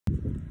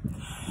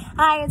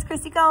Hi, it's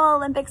Kristy Kowal,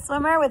 Olympic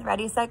swimmer with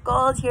Ready, Set,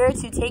 Gold, here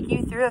to take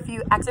you through a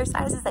few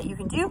exercises that you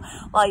can do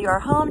while you're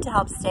home to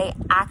help stay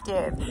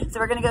active. So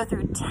we're gonna go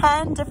through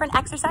 10 different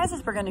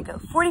exercises. We're gonna go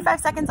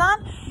 45 seconds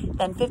on,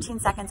 then 15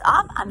 seconds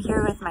off. I'm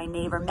here with my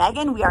neighbor,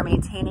 Megan. We are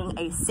maintaining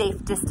a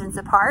safe distance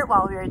apart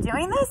while we are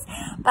doing this,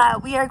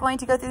 but we are going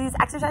to go through these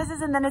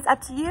exercises and then it's up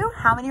to you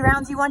how many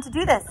rounds you want to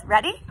do this.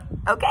 Ready?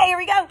 Okay, here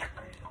we go.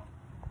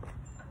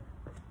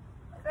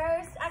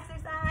 First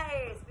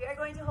exercise, we are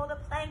going to hold a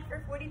plank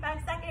for 45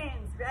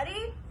 seconds.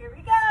 Ready? Here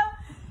we go.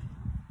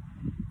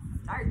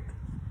 Start.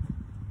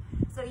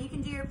 So you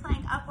can do your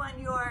plank up on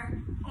your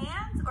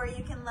hands or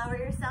you can lower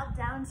yourself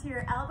down to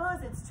your elbows.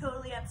 It's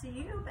totally up to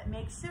you, but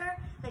make sure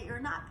that you're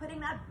not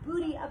putting that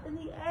booty up in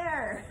the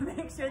air.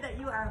 Make sure that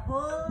you are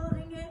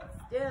holding it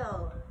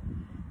still.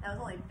 That was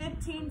only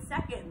 15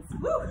 seconds.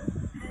 Woo!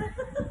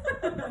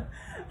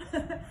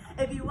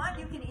 If you want,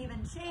 you can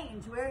even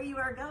change where you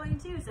are going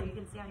to. So you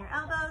can stay on your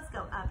elbows,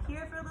 go up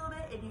here for a little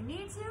bit. If you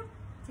need to,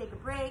 take a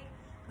break,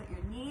 put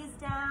your knees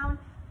down,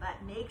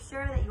 but make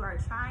sure that you are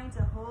trying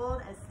to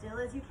hold as still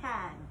as you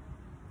can.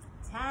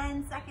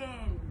 10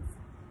 seconds.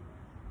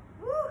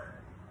 Woo!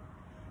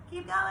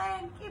 Keep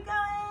going,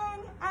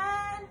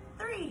 and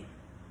 3,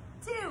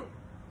 2,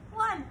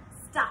 1,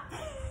 stop.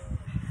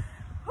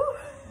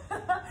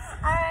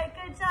 All right,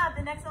 good job.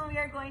 The next one we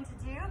are going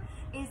to do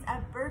is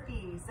a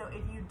burpee. So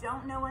if you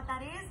don't know what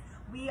that is,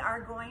 we are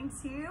going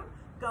to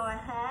go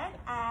ahead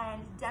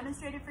and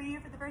demonstrate it for you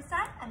for the first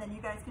time, and then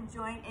you guys can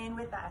join in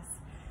with us.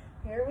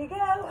 Here we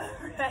go.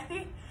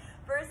 Ready?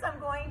 First, I'm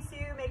going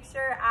to make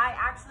sure I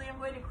actually am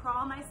going to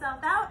crawl myself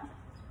out,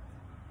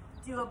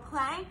 do a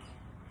plank.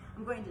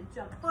 I'm going to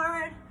jump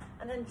forward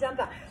and then jump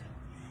up.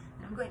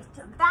 And I'm going to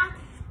jump back,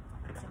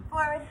 jump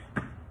forward,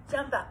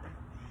 jump up.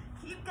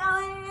 Keep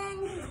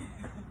going.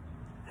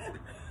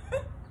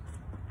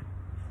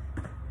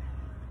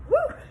 Woo!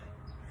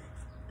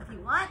 If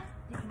you want,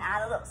 you can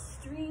add a little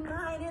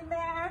streamline in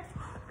there.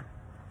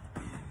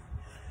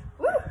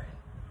 Woo!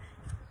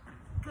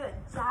 Good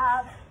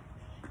job.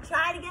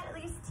 Try to get at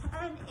least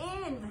 10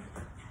 in.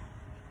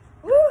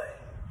 Woo!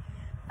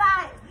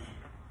 5,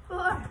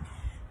 4,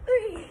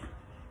 3,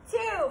 2,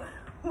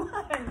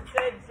 1.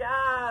 Good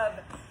job.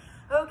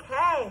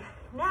 Okay,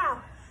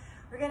 now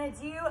we're gonna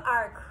do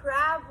our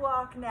crab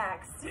walk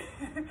next.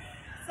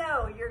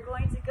 So you're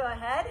going to go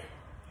ahead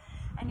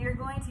and you're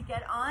going to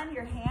get on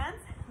your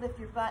hands, lift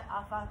your butt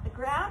off the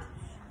ground.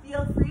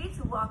 Feel free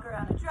to walk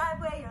around a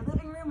driveway, your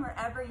living room,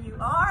 wherever you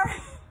are.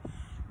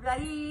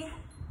 Ready,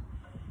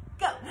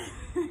 go.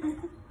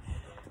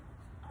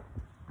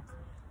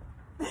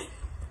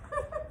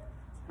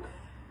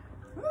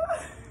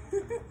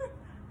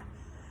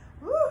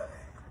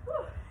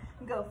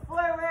 Go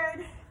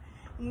forward,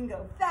 you can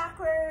go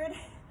backward.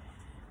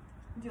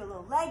 Do a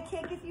little leg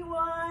kick if you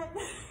want.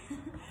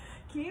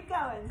 Keep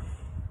going.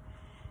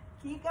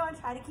 Keep going.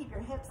 Try to keep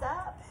your hips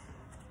up.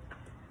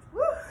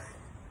 Woo.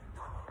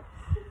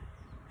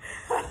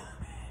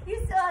 You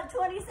still have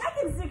 20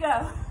 seconds to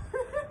go.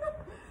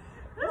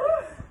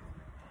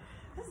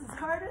 This is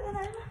harder than I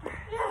remember.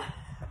 Yeah.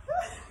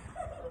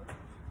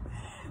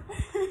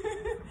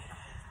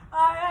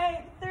 All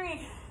right,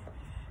 3,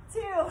 2,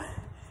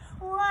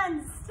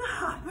 1,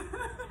 stop.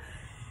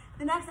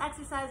 The next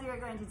exercise we are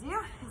going to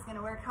do is going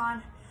to work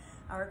on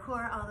our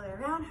core all the way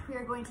around. We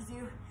are going to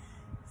do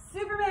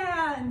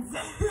Supermans.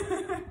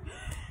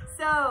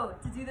 So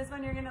to do this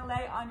one, you're going to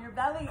lay on your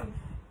belly.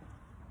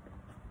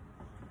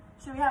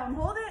 Should we have them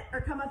hold it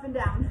or come up and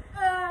down?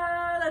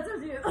 That's up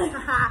to you. All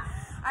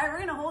right, we're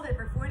going to hold it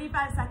for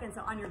 45 seconds.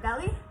 So on your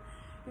belly,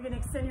 you're going to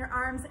extend your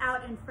arms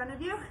out in front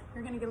of you.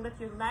 You're going to lift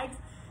your legs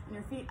and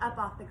your feet up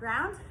off the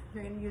ground.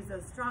 You're going to use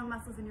those strong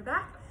muscles in your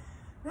back.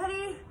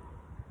 Ready,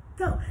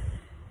 go.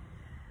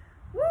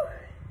 Woo!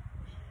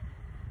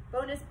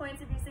 Bonus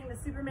points if you sing the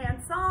Superman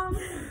song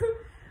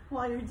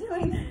while you're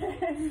doing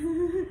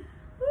it.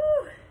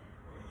 Woo!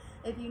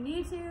 If you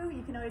need to,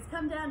 you can always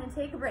come down and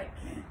take a break.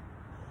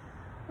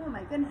 Oh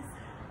my goodness,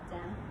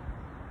 down.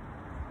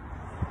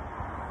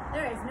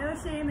 There is no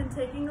shame in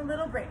taking a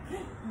little break.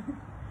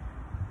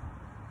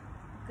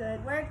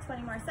 Good work,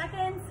 20 more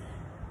seconds.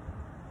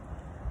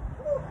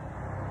 Woo!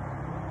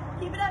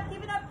 Keep it up,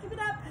 keep it up, keep it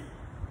up.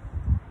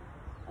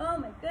 Oh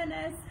my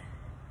goodness.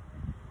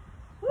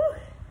 Woo.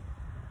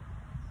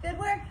 Good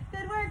work,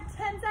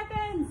 10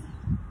 seconds.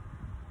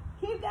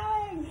 Keep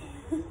going.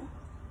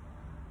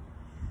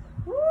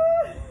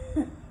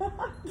 Woo.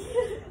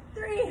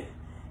 3,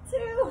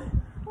 2,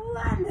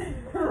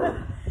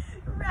 1.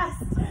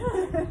 Rest.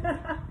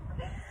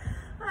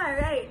 All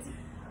right,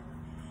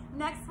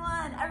 next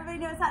one. Everybody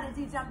knows how to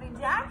do jumping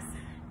jacks.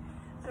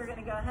 So we're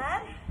gonna go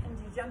ahead and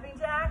do jumping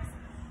jacks,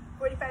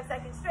 45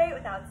 seconds straight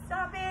without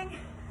stopping.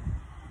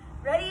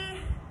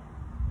 Ready,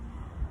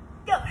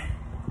 go.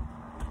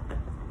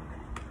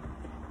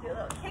 Do a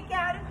little kick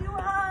out if you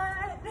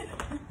want.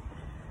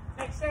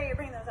 Make sure you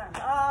bring those arms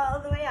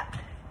all the way up.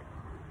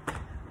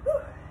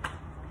 Woo.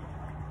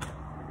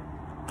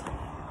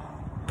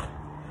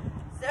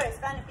 So it's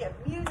fun if you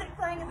have music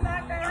playing in the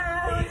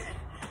background.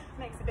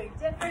 Makes a big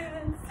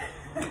difference.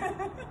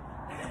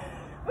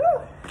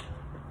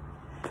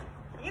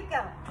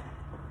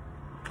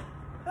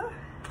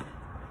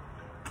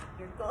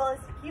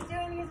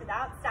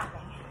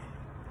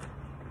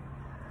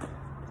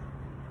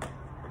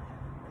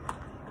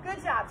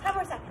 Good job. 10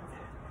 more seconds.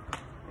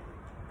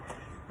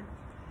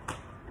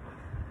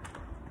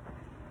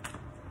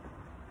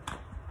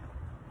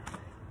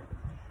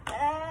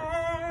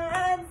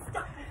 And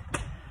stop.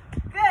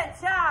 Good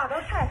job.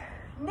 Okay,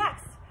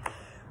 next,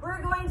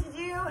 we're going to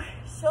do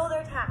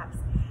shoulder taps.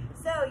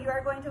 So you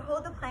are going to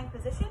hold the plank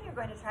position. You're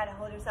going to try to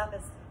hold yourself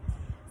as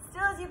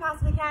still as you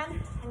possibly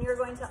can, and you're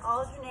going to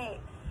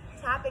alternate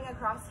tapping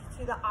across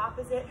to the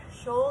opposite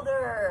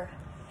shoulder,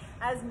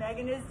 as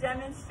Megan is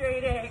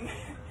demonstrating.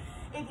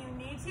 If you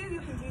need to, you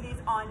can do these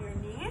on your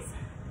knees,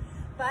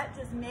 but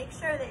just make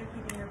sure that you're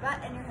keeping your butt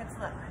and your hips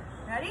low.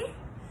 Ready?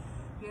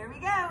 Here we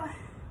go.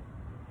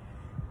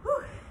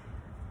 Whew.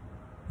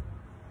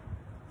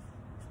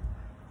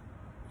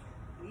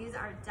 These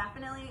are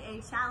definitely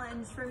a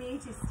challenge for me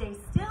to stay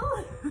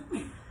still.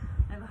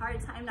 I have a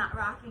hard time not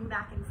rocking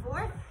back and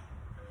forth.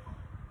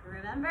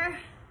 Remember,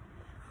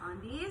 on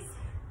these,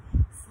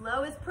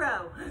 slow is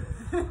pro.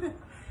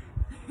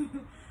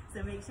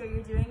 So make sure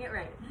you're doing it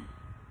right.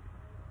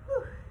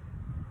 Whew.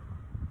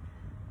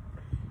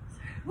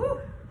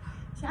 Whew.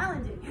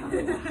 Challenging.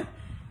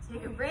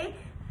 Take a break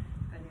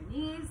on your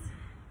knees.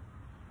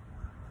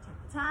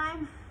 Take the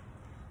time.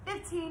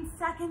 15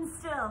 seconds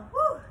still.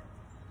 Woo.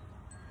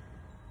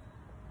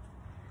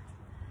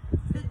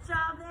 Good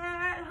job there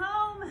at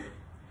home.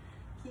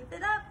 Keep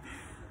it up.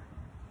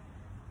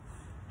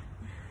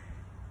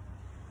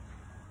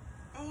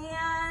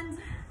 And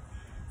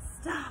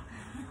stop.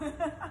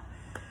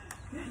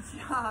 Good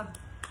job.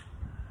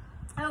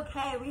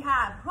 Okay, we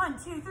have 1,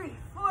 2, 3,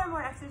 4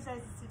 more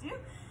exercises to do.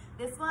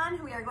 This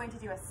one, we are going to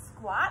do a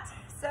squat.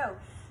 So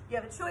you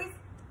have a choice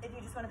if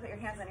you just want to put your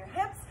hands on your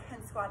hips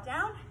and squat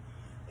down,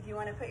 if you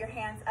want to put your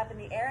hands up in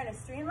the air in a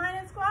streamline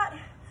and squat,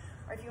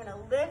 or if you want to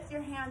lift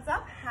your hands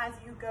up as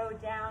you go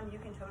down, you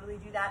can totally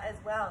do that as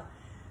well.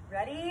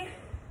 Ready?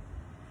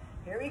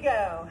 Here we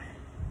go.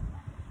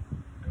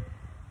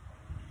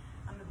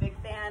 I'm a big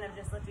fan of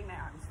just lifting my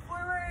arms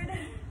forward.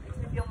 Makes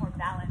me feel more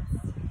balanced.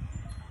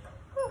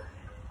 Whew.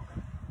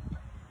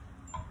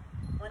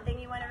 One thing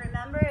you want to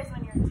remember is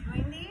when you're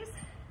doing these,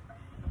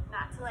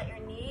 not to let your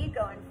knee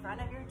go in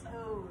front of your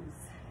toes.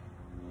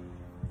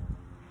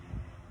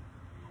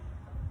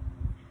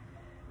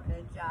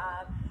 Good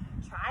job.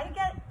 Try to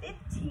get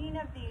 15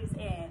 of these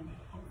in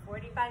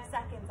 45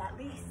 seconds at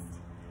least.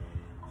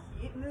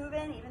 Keep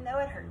moving even though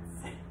it hurts.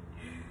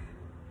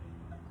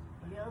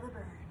 Feel the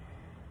burn.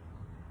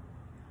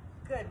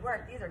 Good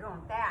work. These are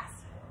going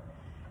fast.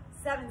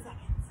 7 seconds.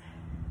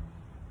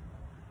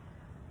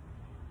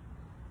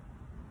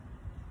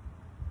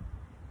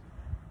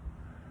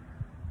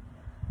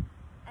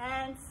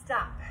 And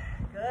stop.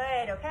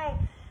 Good. Okay.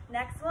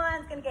 Next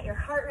one's going to get your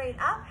heart rate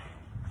up.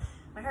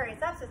 My heart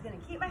rate's up, so it's going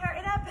to keep my heart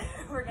rate up.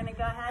 We're going to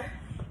go ahead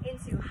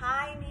into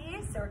high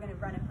knees. So we're going to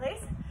run in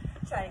place.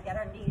 Try to get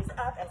our knees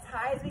up as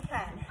high as we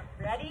can.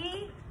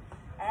 Ready?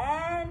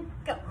 And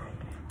go.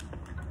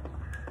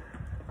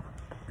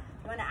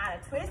 You want to add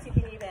a twist, you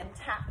can even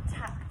tap,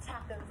 tap,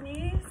 tap those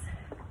knees.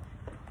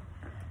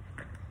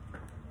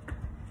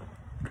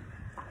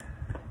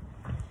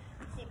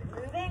 Keep it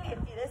moving. If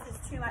this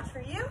is too much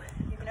for you,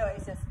 you can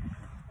always just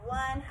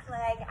one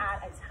leg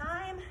at a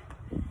time.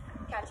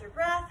 Catch your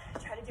breath.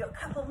 Try to do a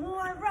couple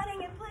more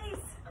running in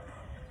place.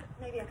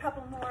 Maybe a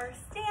couple more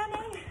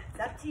standing. It's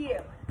up to you.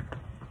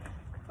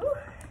 Whew.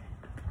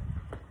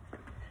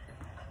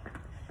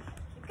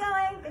 Keep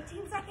going.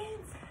 15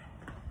 seconds.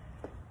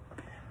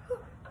 Whew.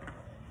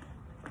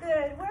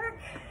 Good work.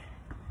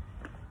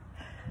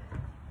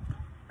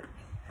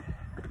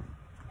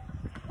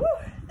 Woo.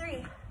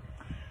 3,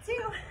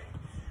 2,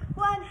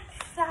 1.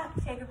 Stop.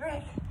 Take a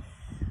break.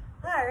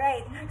 All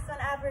right. Next one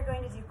up, we're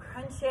going to do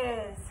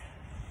crunches.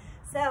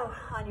 So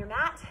on your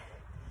mat,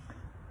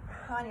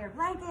 on your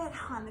blanket,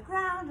 on the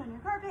ground, on your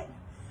carpet,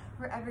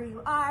 wherever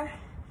you are,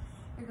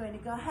 you're going to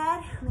go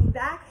ahead, lean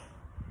back,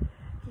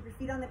 keep your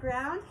feet on the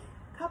ground.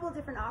 A couple of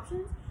different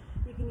options.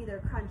 You can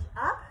either crunch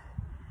up,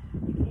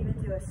 you can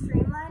even do a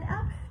streamline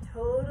up,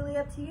 totally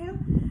up to you,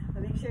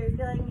 but make sure you're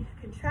feeling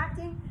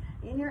contracting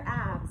in your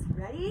abs.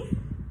 Ready?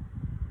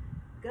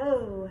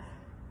 Go.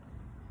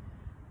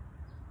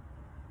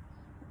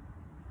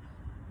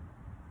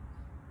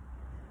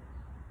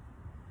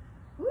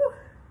 Woo.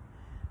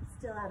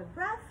 Still out of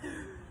breath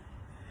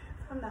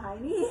from the high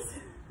knees.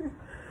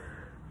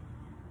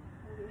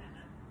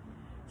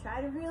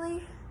 Try to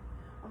really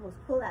almost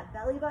pull that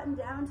belly button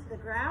down to the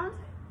ground.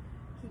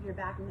 Keep your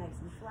back nice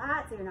and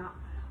flat so you're not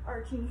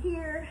arching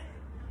here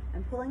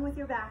and pulling with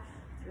your back.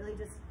 It's really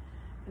just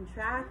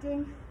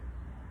contracting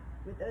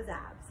with those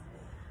abs.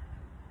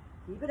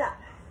 Keep it up.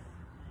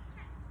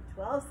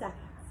 12 seconds.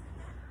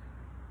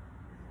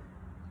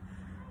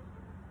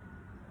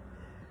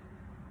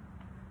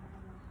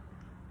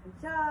 Good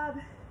job.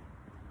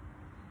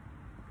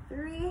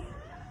 3,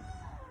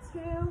 2,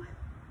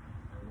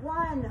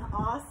 1.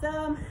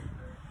 Awesome.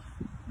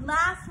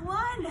 Last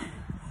one.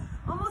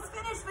 Almost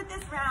finished with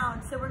this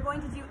round. So we're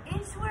going to do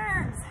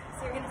inchworms.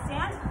 So you're going to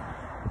stand.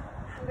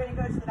 I'm going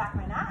to go to the back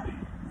of my mat.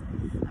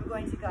 I'm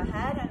going to go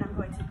ahead and I'm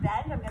going to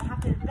bend. I'm going to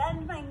have to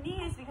bend my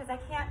knees because I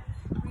can't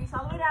reach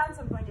planks all the way down,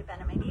 so I'm going to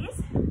bend at my knees,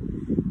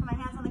 put my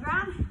hands on the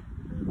ground,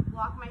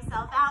 walk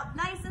myself out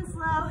nice and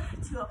slow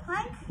to a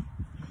plank,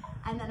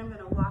 and then I'm going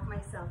to walk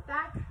myself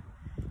back,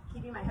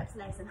 keeping my hips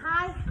nice and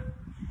high.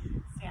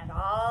 Stand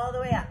all the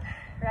way up.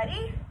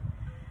 Ready?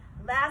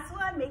 Last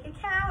one, make it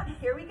count.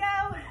 Here we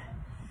go.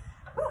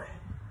 Whew.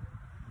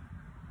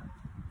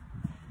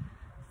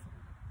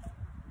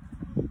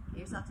 Get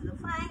yourself to the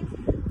plank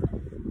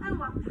and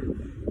walk back.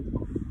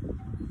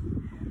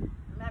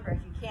 Remember, if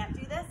you can't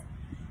do this,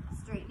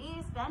 straight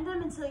knees, bend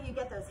them until you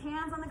get those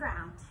hands on the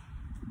ground.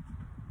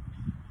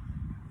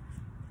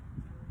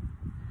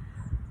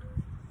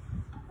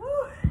 Woo.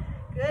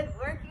 Good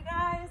work, you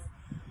guys.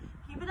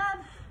 Keep it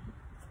up.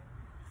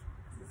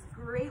 This is a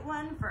great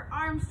one for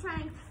arm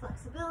strength,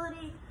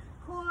 flexibility,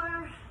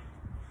 core.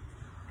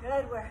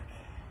 Good work.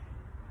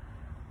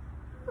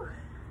 Whew.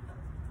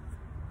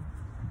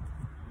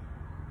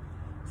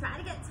 Try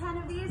to get 10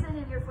 of these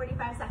in your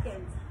 45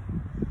 seconds.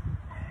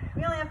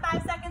 We only have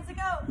 5 seconds to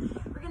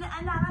go. We're gonna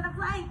end out on a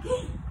plank.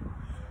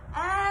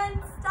 And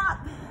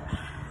stop.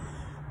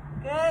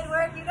 Good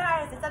work, you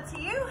guys. It's up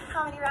to you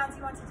how many rounds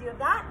you want to do of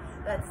that.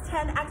 That's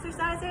 10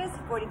 exercises,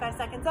 45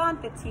 seconds on,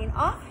 15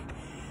 off.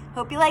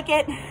 Hope you like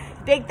it.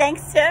 Big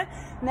thanks to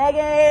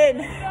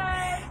Megan.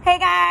 Hey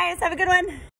guys, have a good one.